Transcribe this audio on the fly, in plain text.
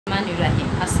রহমানির রহিম।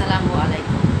 আসসালামু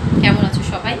আলাইকুম। কেমন আছো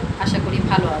সবাই? আশা করি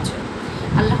ভালো আছো।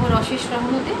 আল্লাহর অশেষ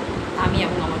রহমতে আমি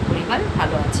এবং আমার পরিবার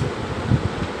ভালো আছি।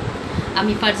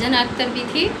 আমি ফারজানা আক্তার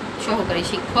বিথি, সহকারী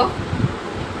শিক্ষক,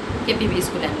 কেপিবি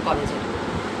স্কুল অ্যান্ড কলেজের।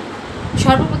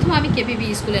 সর্বপ্রথম আমি কেপিবি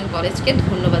স্কুল অ্যান্ড কলেজকে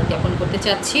ধন্যবাদ জ্ঞাপন করতে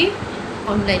চাচ্ছি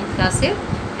অনলাইন ক্লাসের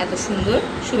এত সুন্দর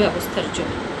সুব্যবস্থার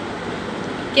জন্য।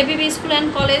 কেপিবি স্কুল অ্যান্ড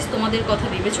কলেজ তোমাদের কথা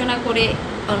বিবেচনা করে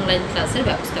অনলাইন ক্লাসের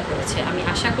ব্যবস্থা করেছে। আমি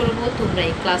আশা করব তোমরা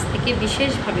এই ক্লাস থেকে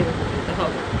বিশেষভাবে উপকৃত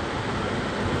হবে।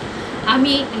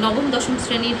 আমি নবম দশম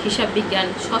শ্রেণীর হিসাব বিজ্ঞান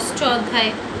ষষ্ঠ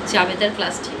অধ্যায় জাবেদার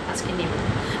ক্লাসটি আজকে নেব।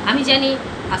 আমি জানি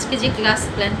আজকে যে ক্লাস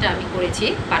প্ল্যানটা আমি করেছি,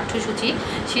 পাঠ্যসূচি,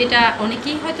 সেটা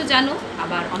অনেকেই হয়তো জানো,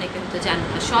 আবার অনেকে হয়তো জানো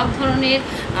না। সব ধরনের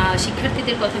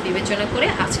শিক্ষার্থীদের কথা বিবেচনা করে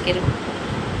আজকের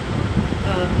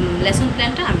লেসন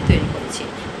প্ল্যানটা আমি তৈরি করেছি।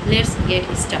 Let's get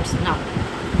start now.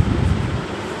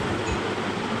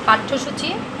 পাঠ্যসূচি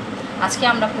আজকে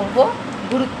আমরা পড়ব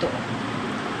গুরুত্ব,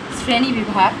 শ্রেণী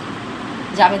বিভাগ,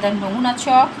 জাবেদার নমুনা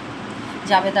ছক,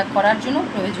 জাবেদা করার জন্য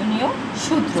প্রয়োজনীয়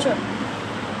সূত্র।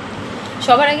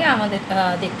 সবার আগে আমাদের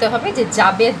দেখতে হবে যে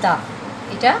জাবেদা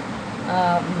এটা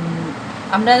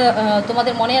আমরা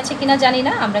তোমাদের মনে আছে কিনা জানি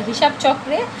না, আমরা হিসাব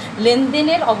চক্রে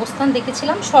লেনদেনের অবস্থান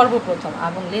দেখেছিলাম সর্বপ্রথম,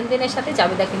 এবং লেনদেনের সাথে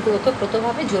জাবেদা কিন্তু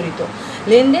ওতপ্রোতভাবে জড়িত।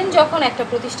 লেনদেন যখন একটা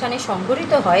প্রতিষ্ঠানে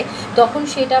সংঘটিত হয় তখন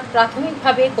সেটা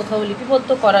প্রাথমিকভাবে কোথাও লিপিবদ্ধ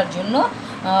করার জন্য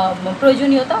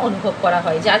প্রয়োজনীয়তা অনুভব করা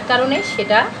হয়, যার কারণে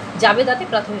সেটা জাবেদাতে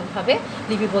প্রাথমিকভাবে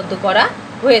লিপিবদ্ধ করা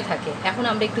হয়ে থাকে। এখন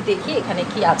আমরা একটু দেখি এখানে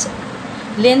কি আছে।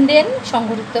 লেনদেন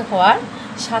সংঘটিত হওয়ার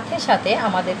সাথে সাথে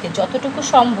আমাদেরকে যতটুকু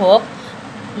সম্ভব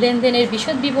লেনদেনের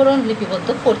বিশদ বিবরণ লিপিবদ্ধ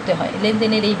করতে হয়।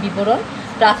 লেনদেনের এই বিবরণ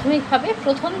প্রাথমিকভাবে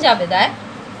প্রথমে জাবেদায়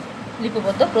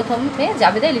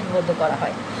লিপিবদ্ধ করা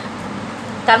হয়।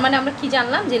 তার মানে আমরা কি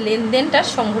জানলাম যে লেনদেনটা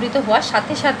সংঘটিত হওয়ার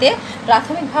সাথে সাথে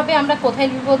প্রাথমিকভাবে আমরা কোথায়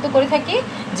লিপিবদ্ধ করে থাকি?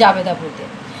 জাবেদা বইতে।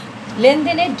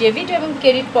 লেনদেনের ডেবিট এবং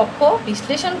ক্রেডিট পক্ষ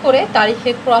বিশ্লেষণ করে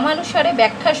তারিখের ক্রমানুসারে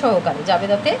ব্যাখ্যা সহকারে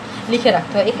জাবেদাতে লিখে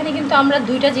রাখতে হয়। এখানে কিন্তু আমরা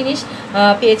দুইটা জিনিস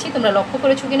পেয়েছি, তোমরা লক্ষ্য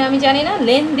করেছো কিনা আমি জানি না।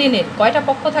 লেনদেনের কয়টা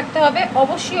পক্ষ থাকতে হবে?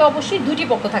 অবশ্যই দুটি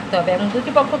পক্ষ থাকতে হবে, এবং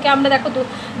দুটি পক্ষকে আমরা দেখো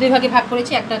দুই ভাগে ভাগ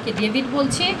করেছি। একটাকে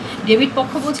ডেবিট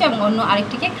পক্ষ বলছি, এবং অন্য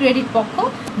আরেকটিকে ক্রেডিট পক্ষ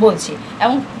বলছি।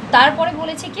 এবং তারপরে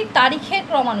বলেছি কি তারিখের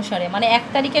ক্রমানুসারে, মানে 1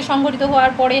 তারিখে সংঘটিত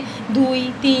হওয়ার পরে 2,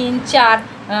 3, 4,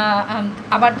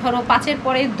 আবার ধরো 5-এর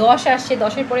পরে 10 আসছে,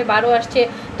 10-এর পরে 12 আসছে,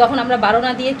 তখন আমরা 12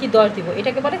 না দিয়ে কি 10 দিব।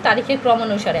 এটাকে বলে তারিখের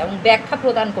ক্রমানুসারে। এবং ব্যাখ্যা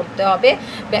প্রদান করতে হবে।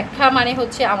 ব্যাখ্যা মানে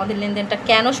হচ্ছে আমাদের লেনদেনটা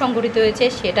কেন সংঘটিত হয়েছে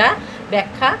সেটা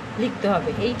ব্যাখ্যা লিখতে হবে।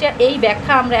 এই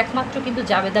ব্যাখ্যা আমরা একমাত্র কিন্তু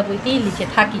জাবেদা বইতেই লিখে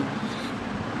থাকি।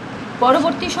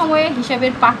 পরবর্তী সময়ে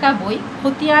হিসাবের পাকা বই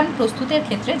খতিয়ান প্রস্তুতের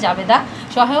ক্ষেত্রে জাবেদা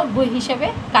সহায়ক বই হিসেবে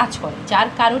কাজ করে, যার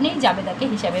কারণেই জাবেদাকে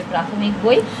হিসাবের প্রাথমিক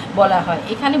বই বলা হয়।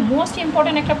 এখানে মোস্ট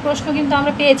ইম্পর্ট্যান্ট একটা প্রশ্ন কিন্তু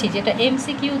আমরা পেয়েছি, যেটা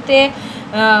এমসিকিউতে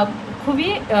খুবই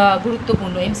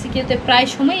গুরুত্বপূর্ণ। এমসিকিউতে প্রায়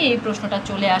সময় এই প্রশ্নটা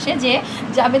চলে আসে যে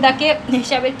জাবেদাকে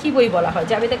হিসাবের কী বই বলা হয়।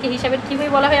 জাবেদাকে হিসাবের কী বই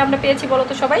বলা হয় আমরা পেয়েছি বলো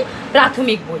তো সবাই?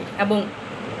 প্রাথমিক বই। এবং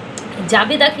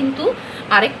জাবেদা কিন্তু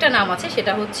আরেকটা নাম আছে,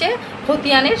 সেটা হচ্ছে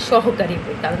খতিয়ানের সহকারী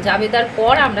বই। কারণ জাবেদার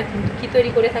পর আমরা কিন্তু কী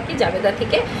তৈরি করে থাকি? জাবেদা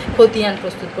থেকে খতিয়ান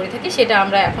প্রস্তুত করে থাকি। সেটা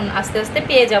আমরা এখন আস্তে আস্তে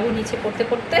পেয়ে যাব নিচে পড়তে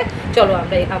পড়তে। চলো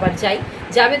আমরা আবার যাই।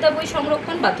 জাবেদা বই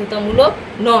সংরক্ষণ বাধ্যতামূলক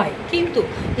নয়, কিন্তু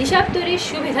হিসাব তৈরির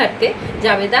সুবিধার্থে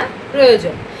জাবেদা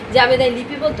প্রয়োজন। জাবেদায়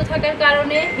লিপিবদ্ধ থাকার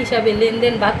কারণে হিসাবে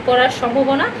লেনদেন বাদ পড়ার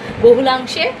সম্ভাবনা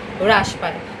বহুলাংশে হ্রাস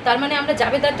পায়। তার মানে আমরা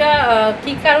জাবেদাটা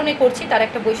কী কারণে করছি, তার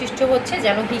একটা বৈশিষ্ট্য হচ্ছে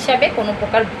যেন হিসাবে কোনো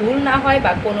প্রকার ভুল না হয়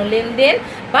বা কোনো লেনদেন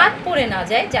বাদ পড়ে না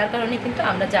যায়, যার কারণে কিন্তু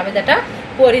আমরা জাবেদাটা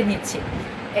করে নিচ্ছি।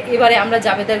 এবারে আমরা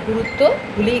জাবেদার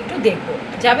গুরুত্বগুলি একটু দেখব।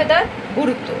 জাবেদার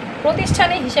গুরুত্ব: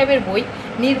 প্রতিষ্ঠানে হিসাবের বই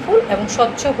নির্ভুল এবং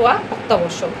স্বচ্ছ হওয়া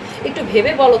অত্যাবশ্যক। একটু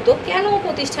ভেবে বলো তো, কেন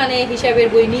প্রতিষ্ঠানে হিসাবের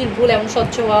বই নির্ভুল এবং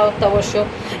স্বচ্ছ হওয়া অত্যাবশ্যক?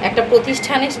 একটা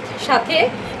প্রতিষ্ঠানের সাথে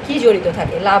কি জড়িত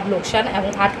থাকে? লাভ লোকসান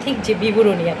এবং আর্থিক যে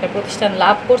বিবরণী, একটা প্রতিষ্ঠান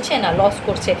লাভ করছে না লস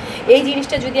করছে, এই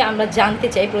জিনিসটা যদি আমরা জানতে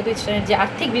চাই, প্রতিষ্ঠানের যে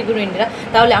আর্থিক বিবরণীরা,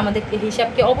 তাহলে আমাদের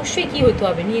হিসাবকে অবশ্যই কি হতে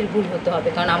হবে? নির্ভুল হতে হবে।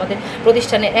 কারণ আমাদের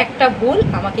প্রতিষ্ঠানের একটা ভুল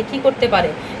আমাকে কি করতে পারে?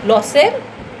 লসের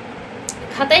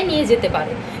খাতায় নিয়ে যেতে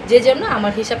পারে, যে জন্য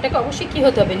আমার হিসাবটাকে অবশ্যই কী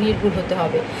হতে হবে? নির্ভুল হতে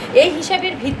হবে। এই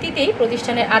হিসাবের ভিত্তিতেই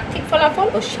প্রতিষ্ঠানের আর্থিক ফলাফল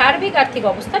ও সার্বিক আর্থিক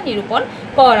অবস্থা নিরূপণ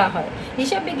করা হয়।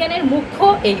 হিসাব বিজ্ঞানের মুখ্য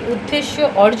এই উদ্দেশ্য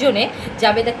অর্জনে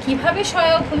জাবেদা কিভাবে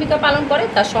সহায়ক ভূমিকা পালন করে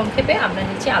তা সংক্ষেপে আমরা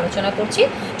নিচে আলোচনা করছি।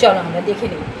 চলো আমরা দেখে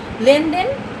নিই। লেনদেন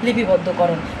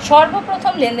লিপিবদ্ধকরণ।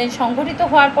 সর্বপ্রথম লেনদেন সংঘটিত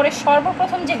হওয়ার পরে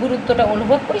সর্বপ্রথম যে গুরুত্বটা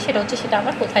অনুভব করি সেটা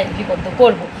আমরা কোথায় লিপিবদ্ধ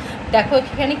করব। দেখো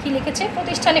এখানে কি লিখেছে?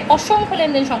 প্রতিষ্ঠানে অসংখ্য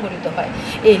লেনদেন সংঘটিত হয়।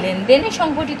 এই লেনদেনে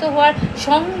সংঘটিত হওয়ার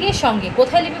সঙ্গে সঙ্গে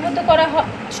কোথায় লিপিবদ্ধ করা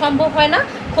সম্ভব হয় না?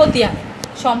 খতিয়ানে।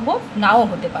 সম্ভব নাও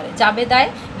হতে পারে। জাবেদায়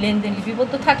লেনদেন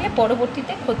লিপিবদ্ধ থাকলে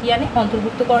পরবর্তীতে খতিয়ানে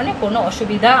অন্তর্ভুক্তকরণে কোনো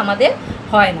অসুবিধা আমাদের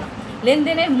হয় না।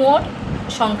 লেনদেনের মোট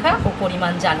সংখ্যা ও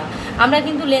পরিমাণ জানা। আমরা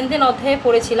কিন্তু লেনদেন অধ্যায়ে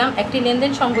পড়েছিলাম একটি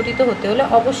লেনদেন সংগঠিত হতে হলে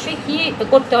অবশ্যই কী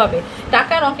করতে হবে,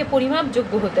 টাকার অঙ্কে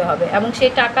পরিমাপযোগ্য হতে হবে এবং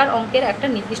সেই টাকার অঙ্কের একটা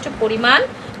নির্দিষ্ট পরিমাণ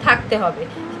থাকতে হবে।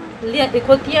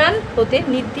 খতিয়ান হতে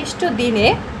নির্দিষ্ট দিনে,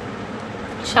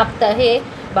 সপ্তাহে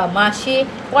বা মাসে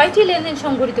কয়টি লেনদেন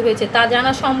সংঘটিত হয়েছে তা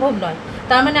জানা সম্ভব নয়।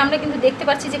 তার মানে আমরা কিন্তু দেখতে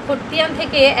পাচ্ছি যে খতিয়ান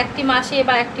থেকে একটি মাসে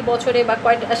বা একটি বছরে বা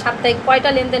কয়টা সপ্তাহে কয়টা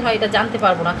লেনদেন হয় এটা জানতে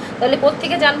পারবো না। তাহলে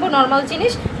কোত্থেকে জানবো? নর্মাল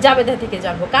জিনিস জাবেদা থেকে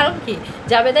জানবো। কারণ কি,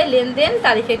 জাবেদায় লেনদেন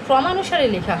তারিখে ক্রমানুসারে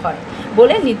লেখা হয়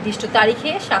বলে নির্দিষ্ট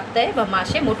তারিখে, সপ্তাহে বা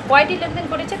মাসে মোট কয়টি লেনদেন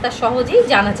করেছে তা সহজেই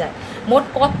জানা যায়। মোট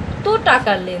কত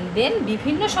টাকার লেনদেন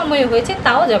বিভিন্ন সময়ে হয়েছে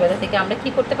তাও জাবেদা থেকে আমরা কি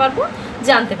করতে পারবো?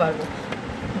 জানতে পারবো।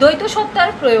 দ্বৈত সত্তার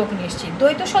প্রয়োগ নিশ্চিত।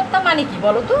 দ্বৈত সত্তা মানে কি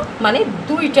বলো তো? মানে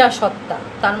দুইটা সত্তা।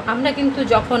 তার আমরা কিন্তু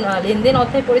যখন লেনদেন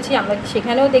অধ্যায় পড়েছি আমরা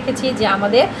সেখানেও দেখেছি যে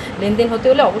আমাদের লেনদেন হতে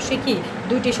হলে অবশ্যই কি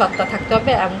দুইটি সত্তা থাকতে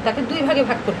হবে এবং তাকে দুই ভাগে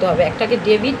ভাগ করতে হবে। একটাকে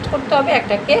ডেবিট করতে হবে,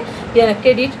 একটাকে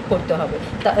ক্রেডিট করতে হবে।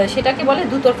 সেটাকে বলে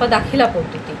দুতরফা দাখিলা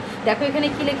পদ্ধতি। দেখো এখানে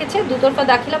কি লিখেছে, দুতরফা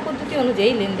দাখিলা পদ্ধতি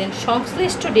অনুযায়ী লেনদেন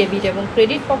সংশ্লিষ্ট ডেবিট এবং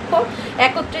ক্রেডিট পক্ষ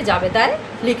একত্রে জাবেদায়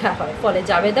লেখা হয়। ফলে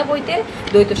জাবেদা বইতে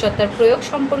দ্বৈত সত্তার প্রয়োগ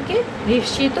সম্পর্কে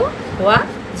নিশ্চিত হওয়া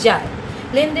যায়।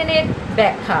 লেনদেনের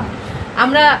ব্যাখ্যা।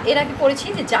 আমরা এর আগে পড়েছি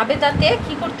যে জাবেদাতে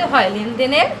কি করতে হয়?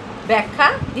 লেনদেনের ব্যাখ্যা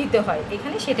দিতে হয়।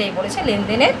 এখানে সেটাই বলেছে,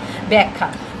 লেনদেনের ব্যাখ্যা।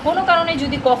 কোনো কারণে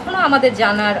যদি কখনো আমাদের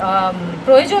জানার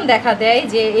প্রয়োজন দেখা দেয়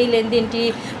যে এই লেনদেনটি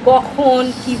কখন,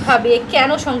 কিভাবে, কেন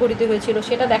সংঘটিত হয়েছিল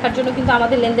সেটা দেখার জন্য কিন্তু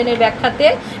আমাদের লেনদেনের ব্যাখ্যাতে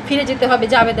ফিরে যেতে হবে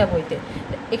জাবেদা বইতে।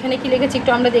 এখানে কি লিখেছি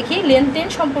একটু আমরা দেখি। লেনদেন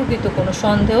সম্পর্কিত কোনো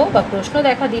সন্দেহ বা প্রশ্ন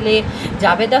দেখা দিলে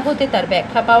জাবেদা হতে তার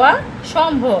ব্যাখ্যা পাওয়া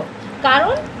সম্ভব।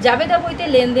 কারণ জাবেদা বইতে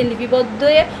লেনদেন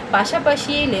লিপিবদ্ধের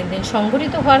পাশাপাশি লেনদেন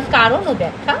সংঘটিত হওয়ার কারণ ও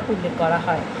ব্যাখ্যা উল্লেখ করা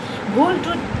হয়। ভুল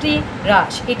ত্রুটি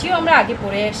হ্রাস, এটিও আমরা আগে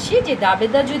পড়ে আসছি যে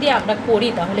জাবেদা যদি আমরা করি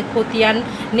তাহলে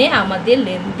খতিয়ানে আমাদের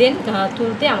লেনদেন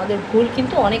তুলতে আমাদের ভুল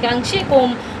কিন্তু অনেকাংশে কম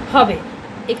হবে।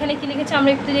 এখানে কি লিখেছে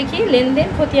আমরা একটু দেখি। লেনদেন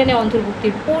খতিয়ানে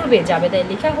অন্তর্ভুক্তির পূর্বে জাবেদায়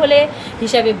লেখা হলে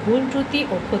হিসাবে ভুল ত্রুটি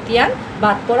ও খতিয়ান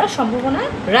বাদ পড়ার সম্ভাবনা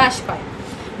হ্রাস পায়।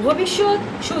 ভবিষ্যৎ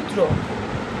সূত্র।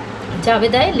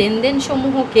 জাবেদায় লেনদেন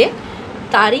সমূহকে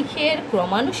তারিখের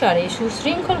ক্রমানুসারে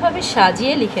সুশৃঙ্খলভাবে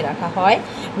সাজিয়ে লিখে রাখা হয়।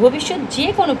 ভবিষ্যৎ যে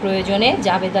কোনো প্রয়োজনে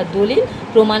জাবেদার দলিল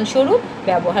প্রমাণস্বরূপ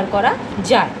ব্যবহার করা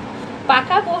যায়।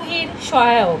 পাকা বহির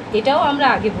সহায়ক, এটাও আমরা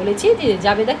আগে বলেছি যে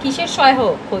জাবেদা কিসের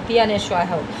সহায়ক? খতিয়ানের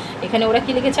সহায়ক। এখানে ওরা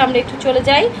কি লিখেছে আমরা একটু চলে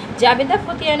যাই। জাবেদা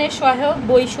খতিয়ানের সহায়ক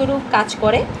বইস্বরূপ কাজ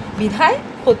করে বিধায়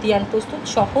খতিয়ান প্রস্তুত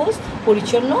সহজ,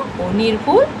 পরিচ্ছন্ন ও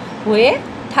নির্ভুল হয়ে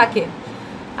থাকে।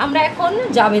 আমরা এখন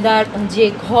জাবেদার যে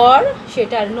ঘর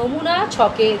সেটার নমুনা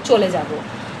ছকে চলে যাব।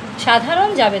 সাধারণ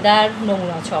জাবেদার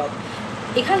নমুনা ছক।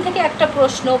 এখান থেকে একটা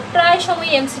প্রশ্ন প্রায়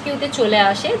সময় এমসিকিউতে চলে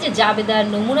আসে যে জাবেদার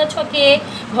নমুনা ছকে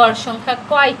ঘর সংখ্যা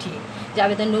কয়টি?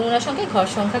 জাবেদার নমুনা ছকে ঘর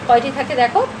সংখ্যা কয়টি থাকে?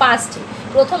 দেখো 5টি।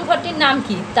 প্রথম ঘরটির নাম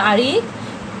কি? তারিখ।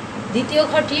 দ্বিতীয়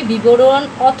ঘরটি বিবরণ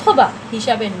অথবা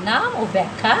হিসাবের নাম ও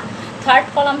ব্যাখ্যা। থার্ড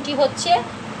কলামটি হচ্ছে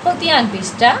খতিয়ান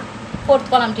পৃষ্ঠা। ফোর্থ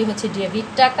কলামটি হচ্ছে ডেবিট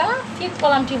টাকা। ফিফথ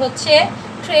কলামটি হচ্ছে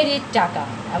ক্রেডিট টাকা।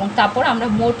 এবং তারপর আমরা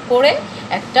মোট করে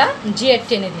একটা জেড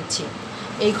টেনে দিচ্ছি।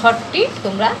 এই ঘরটি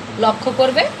তোমরা লক্ষ্য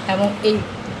করবে এবং এই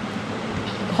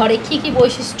ঘরে কি কি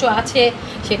বৈশিষ্ট্য আছে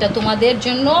সেটা তোমাদের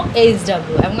জন্য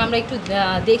এইচডব্লিউ। এবং আমরা একটু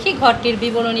দেখি ঘরটির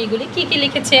বিবরণীগুলি কি কি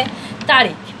লিখেছে।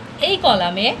 তারিখ, এই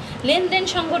কলামে লেনদেন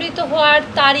সংঘটিত হওয়ার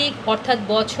তারিখ অর্থাৎ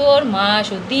বছর, মাস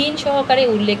ও দিন সহকারে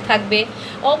উল্লেখ থাকবে।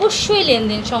 অবশ্যই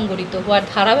লেনদেন সংঘটিত হওয়ার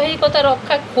ধারাবাহিকতা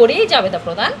রক্ষা করেই জাবেদা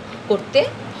প্রদান করতে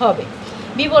হবে।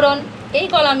 বিবরণ, এই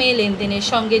কলামে লেনদেনের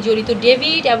সঙ্গে জড়িত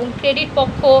ডেবিট এবং ক্রেডিট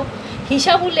পক্ষ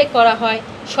হিসাব উল্লেখ করা হয়।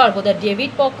 সর্বদা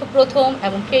ডেবিট পক্ষ প্রথম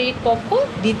এবং ক্রেডিট পক্ষ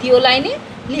দ্বিতীয় লাইনে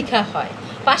লেখা হয়।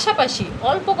 পাশাপাশি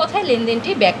অল্প কথায়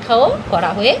লেনদেনটি ব্যাখ্যাও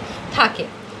করা হয়ে থাকে।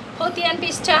 খতিয়ান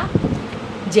পৃষ্ঠা,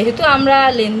 যেহেতু আমরা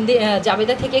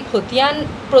জাবেদা থেকে খতিয়ান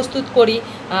প্রস্তুত করি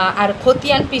আর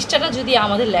খতিয়ান পৃষ্ঠাটা যদি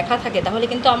আমাদের লেখা থাকে তাহলে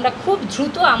কিন্তু আমরা খুব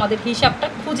দ্রুত আমাদের হিসাবটা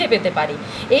খুঁজে পেতে পারি।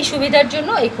 এই সুবিধার জন্য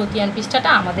এই খতিয়ান পৃষ্ঠাটা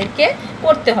আমাদেরকে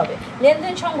করতে হবে।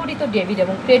 লেনদেন সংঘটিত ডেবিট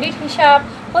এবং ক্রেডিট হিসাব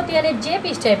খতিয়ানের যে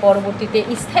পৃষ্ঠায় পরবর্তীতে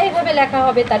স্থায়ীভাবে লেখা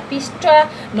হবে তার পৃষ্ঠা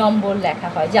নম্বর লেখা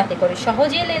হয় যাতে করে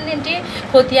সহজেই লেনদেনটি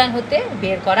খতিয়ান হতে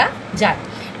বের করা যায়।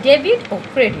 ডেবিট ও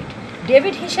ক্রেডিট,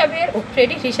 ডেবিট হিসাবের ও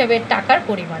ক্রেডিট হিসাবের টাকার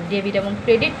পরিমাণ ডেবিট এবং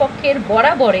ক্রেডিট পক্ষের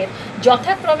বরাবরের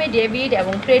যথাক্রমে ডেবিট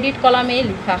এবং ক্রেডিট কলামে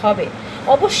লেখা হবে।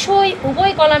 অবশ্যই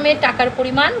উভয় কলামে টাকার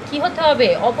পরিমাণ কি হতে হবে?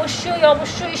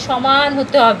 অবশ্যই সমান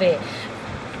হতে হবে।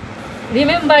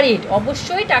 রিমেম্বার ইট,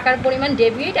 অবশ্যই টাকার পরিমাণ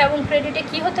ডেবিট এবং ক্রেডিটে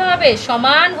কি হতে হবে?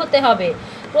 সমান হতে হবে।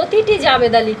 প্রতিটি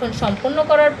জাবেদা লিখন সম্পন্ন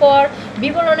করার পর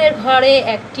বিবরণের ঘরে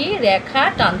একটি রেখা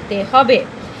টানতে হবে।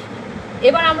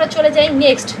 এবার আমরা চলে যাই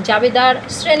নেক্সট, জাবেদার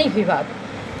শ্রেণী বিভাগ।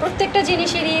 প্রত্যেকটা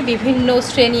জিনিসেরই বিভিন্ন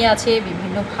শ্রেণী আছে,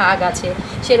 বিভিন্ন ভাগ আছে,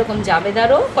 সেরকম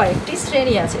জাবেদারও কয়েকটি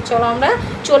শ্রেণী আছে। চলো আমরা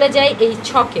চলে যাই এই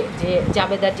ছকে, যে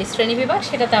জাবেদার যে শ্রেণী বিভাগ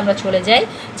সেটাতে আমরা চলে যাই।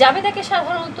 জাবেদাকে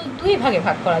সাধারণত দুই ভাগে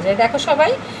ভাগ করা যায়। দেখো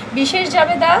সবাই, বিশেষ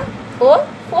জাবেদা ও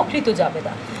প্রকৃত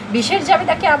জাবেদা। বিশেষ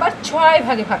জাবেদাকে আবার 6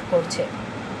 ভাগে ভাগ করছে।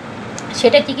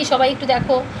 সেটা কি কি সবাই একটু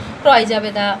দেখো। ক্রয়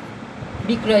জাবেদা,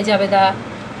 বিক্রয় জাবেদা,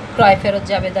 ক্রয় ফেরত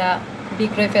জাবেদা,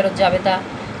 বিক্রয় ফেরত জাবেদা,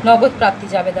 নগদ প্রাপ্তি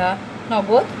জাবেদা,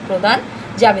 নগদ প্রদান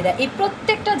জাবেদা। এই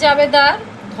প্রত্যেকটা জাবেদার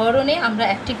ধরনে আমরা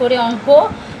একটি করে অঙ্ক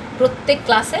প্রত্যেক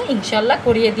ক্লাসে ইনশাল্লাহ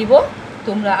করিয়ে দিব।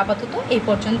 তোমরা আপাতত এই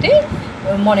পর্যন্তই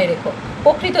মনে রেখো।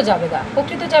 প্রকৃত জাবেদা,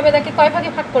 প্রকৃত জাবেদাকে কয় ভাগে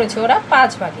ভাগ করেছে ওরা?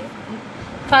 5 ভাগে।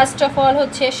 ফার্স্ট অফ অল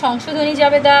হচ্ছে সংশোধনী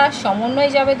জাবেদা,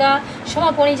 সমন্বয় জাবেদা,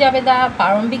 সমাপনী জাবেদা,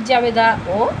 প্রারম্ভিক জাবেদা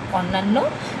ও অন্যান্য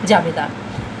জাবেদা।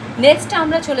 নেক্সট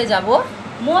আমরা চলে যাব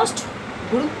মোস্ট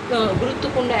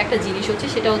গুরুত্বপূর্ণ একটা জিনিস হচ্ছে,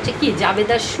 সেটা হচ্ছে কি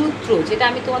জাবেদার সূত্র, যেটা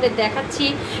আমি তোমাদের দেখাচ্ছি।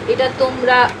 এটা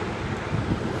তোমরা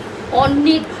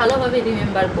অনেক ভালোভাবে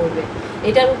রিমেম্বার করবে,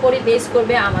 এটার উপরে বেস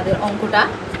করবে আমাদের অঙ্কটা,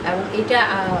 এবং এটা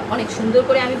অনেক সুন্দর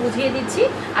করে আমি বুঝিয়ে দিচ্ছি।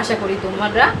 আশা করি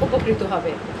তোমরা উপকৃত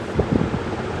হবে।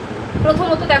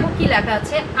 প্রথমত দেখো কি লেখা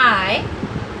আছে, আয়,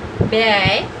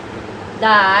 ব্যয়,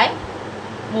 দায়,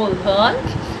 মূলধন,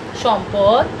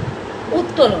 সম্পদ,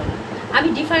 উত্তোলন। আমি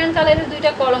ডিফারেন্ট কালারের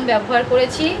 2টা কলম ব্যবহার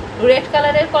করেছি। রেড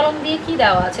কালারের কলম দিয়ে কি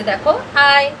দেওয়া আছে দেখো,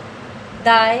 আয়,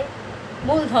 দায়,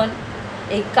 মূলধন।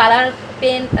 এই কালার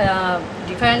পেন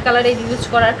ডিফারেন্ট কালারে ইউজ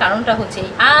করার কারণটা হচ্ছে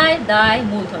এই আয়, দায়,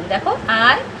 মূলধন। দেখো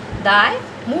আয়, দায়,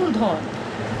 মূলধন,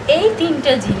 এই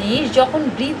 3টা জিনিস যখন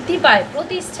বৃদ্ধি পায়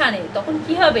প্রতিষ্ঠানে তখন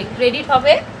কি হবে? ক্রেডিট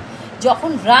হবে।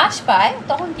 যখন হ্রাস পায়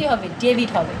তখন কি হবে? ডেবিট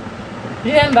হবে।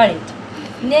 Remember it.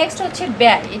 নেক্সট হচ্ছে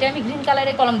ব্যয়, এটা আমি গ্রিন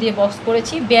কালারের কলম দিয়ে বক্স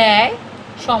করেছি। ব্যয়,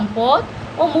 সম্পদ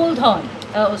ও মূলধন,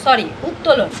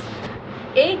 উত্তোলন,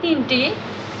 এই 3টি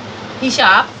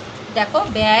হিসাব দেখো,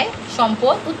 ব্যয়,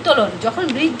 সম্পদ, উত্তোলন যখন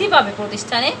বৃদ্ধি পাবে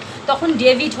প্রতিষ্ঠানে তখন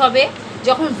ডেবিট হবে,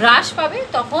 যখন হ্রাস পাবে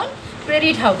তখন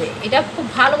ক্রেডিট হবে। এটা খুব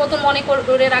ভালো মতন মনে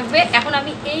করে রাখবে। এখন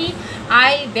আমি এই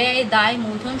আয়, ব্যয়, দায়,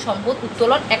 মূলধন, সম্পদ,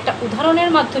 উত্তোলন একটা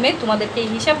উদাহরণের মাধ্যমে তোমাদেরকে এই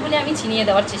হিসাবগুলি আমি চিনিয়ে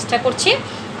দেওয়ার চেষ্টা করছি।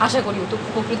 আশা করি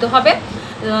উপকৃত হবে।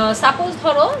 সাপোজ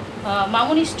ধরো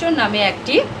মামুনি স্টোর নামে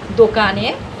একটি দোকানে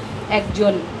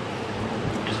একজন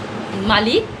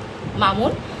মালিক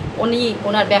মামুন, উনি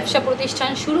ওনার ব্যবসা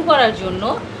প্রতিষ্ঠান শুরু করার জন্য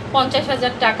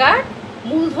 50,000 টাকার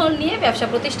মূলধন নিয়ে ব্যবসা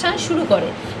প্রতিষ্ঠান শুরু করে।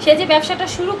 সে যে ব্যবসাটা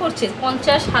শুরু করছে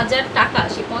 50,000 টাকা,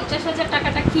 সেই 50,000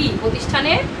 টাকাটা কি?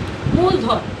 প্রতিষ্ঠানের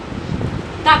মূলধন।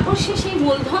 তারপর সে সেই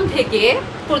মূলধন থেকে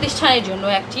প্রতিষ্ঠানের জন্য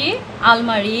একটি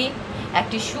আলমারি,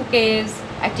 একটি শোকেস,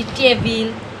 একটি টেবিল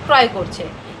ক্রয় করছে।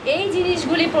 এই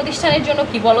জিনিসগুলি প্রতিষ্ঠানের জন্য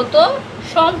কি বলতো?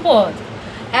 সম্পদ।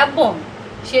 এবং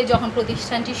সে যখন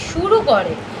প্রতিষ্ঠানটি শুরু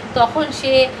করে তখন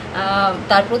সে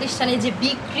তার প্রতিষ্ঠানে যে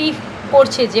বিক্রি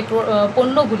করছে যে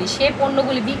পণ্যগুলি, সে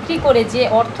পণ্যগুলি বিক্রি করে যে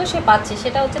অর্থ সে পাচ্ছে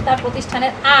সেটা হচ্ছে তার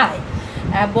প্রতিষ্ঠানের আয়,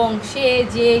 এবং সে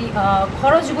যে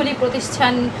খরচগুলি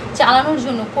প্রতিষ্ঠান চালানোর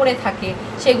জন্য করে থাকে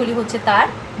সেগুলি হচ্ছে তার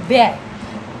ব্যয়।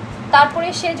 তারপরে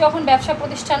সে যখন ব্যবসা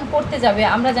প্রতিষ্ঠান করতে যাবে,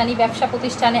 আমরা জানি ব্যবসা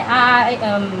প্রতিষ্ঠানে আয়,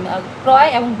 ক্রয়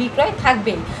এবং বিক্রয়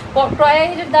থাকবেই।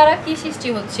 ক্রয়ের দ্বারা কি সৃষ্টি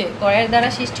হচ্ছে? ক্রয়ের দ্বারা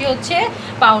সৃষ্টি হচ্ছে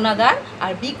পাওনাদার,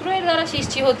 আর বিক্রয়ের দ্বারা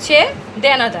সৃষ্টি হচ্ছে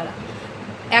দেনাদার।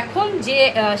 এখন যে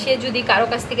সে যদি কারো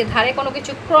কাছ থেকে ধারে কোনো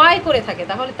কিছু ক্রয় করে থাকে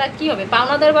তাহলে তার কি হবে?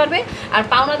 পাওনাদার বাড়বে। আর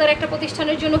পাওনাদার একটা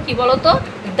প্রতিষ্ঠানের জন্য কি বলতো?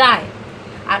 দায়।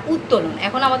 আর উত্তোলন,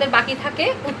 এখন আমাদের বাকি থাকে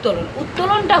উত্তোলন।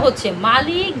 উত্তোলনটা হচ্ছে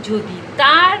মালিক যদি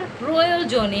তার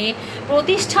প্রয়োজনে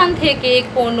প্রতিষ্ঠান থেকে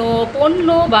কোনো পণ্য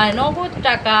বা নগদ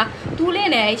টাকা তুলে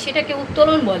নেয় সেটাকে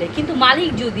উত্তোলন বলে, কিন্তু মালিক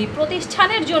যদি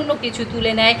প্রতিষ্ঠানের জন্য কিছু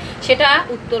তুলে নেয় সেটা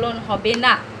উত্তোলন হবে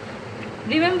না।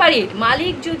 রিমেম্বার ইট,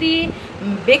 মালিক যদি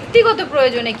ব্যক্তিগত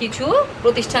প্রয়োজনে কিছু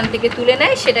প্রতিষ্ঠান থেকে তুলে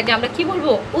নেয় সেটাকে আমরা কি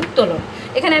বলবো? উত্তোলন।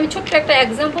 এখানে আমি ছোট্ট একটা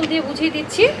এক্সাম্পল দিয়ে বুঝিয়ে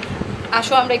দিচ্ছি,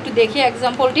 আসো আমরা একটু দেখি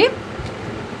এক্সাম্পলটি।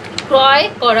 ক্রয়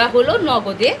করা হলো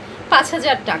নগদে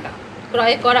 5,000 টাকা,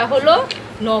 ক্রয় করা হলো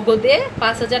নগদে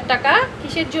 5,000 টাকা।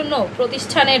 কিসের জন্য?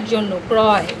 প্রতিষ্ঠানের জন্য।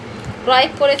 ক্রয়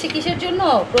করেছে কিসের জন্য?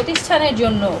 প্রতিষ্ঠানের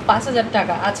জন্য 5,000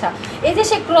 টাকা। আচ্ছা, এই যে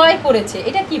সে ক্রয় করেছে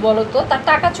এটা কি বলতো? তার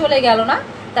টাকা চলে গেল না?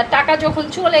 তার টাকা যখন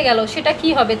চলে গেল সেটা কি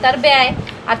হবে? তার ব্যয়।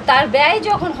 আর তার ব্যয়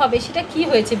যখন হবে সেটা কি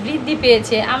হয়েছে? বৃদ্ধি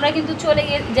পেয়েছে। আমরা কিন্তু চলে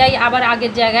যাই আবার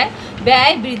আগের জায়গায়।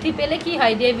 ব্যয় বৃদ্ধি পেলে কি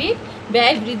হয়? ডেবিট।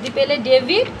 ব্যয় বৃদ্ধি পেলে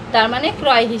ডেবিট, তার মানে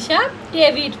ক্রয় হিসাব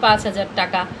ডেবিট 5,000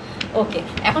 টাকা। ওকে,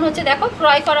 এখন হচ্ছে দেখো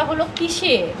ক্রয় করা হলো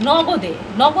কিসে? নগদে।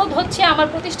 নগদ হচ্ছে আমার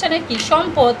প্রতিষ্ঠানের কি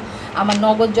সম্পদ। আমার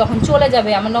নগদ যখন চলে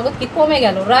যাবে, আমার নগদ কি কমে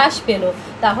গেল, হ্রাস পেল,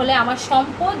 তাহলে আমার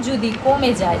সম্পদ যদি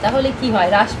কমে যায় তাহলে কি হয়?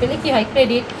 হ্রাস পেলে কি হয়?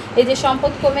 ক্রেডিট। এই যে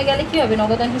সম্পদ কমে গেলে কি হবে?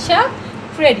 নগদান হিসাব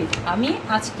ক্রেডিট। আমি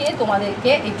আজকে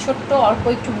তোমাদেরকে এই ছোট্ট অল্প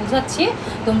একটু বোঝাচ্ছি,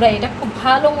 তোমরা এটা খুব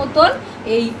ভালো মতন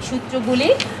এই সূত্রগুলি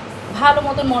ভালো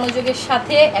মতন মনোযোগের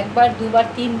সাথে একবার দুবার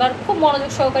তিনবার খুব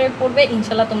মনোযোগ সহকারে পড়বে,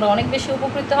 ইনশাল্লাহ তোমরা অনেক বেশি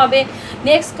উপকৃত হবে।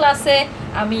 নেক্সট ক্লাসে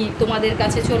আমি তোমাদের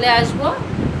কাছে চলে আসব,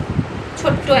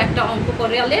 ছোট্ট একটা অঙ্ক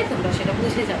করালে তোমরা সেটা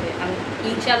বুঝে যাবে। আমি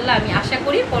ইনশাল্লাহ আমি আশা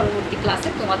করি পরবর্তী ক্লাসে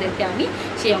তোমাদেরকে আমি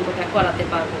সেই অঙ্কটা করাতে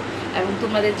পারবো, এবং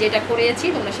তোমাদের যেটা করিয়েছি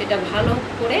তোমরা সেটা ভালো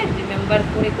করে রিমেম্বার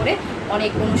করে করে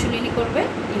অনেক অনুশীলনী করবে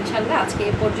ইনশাল্লাহ। আজকে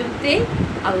এ পর্যন্তই,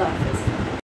 আল্লাহ হাফেজ।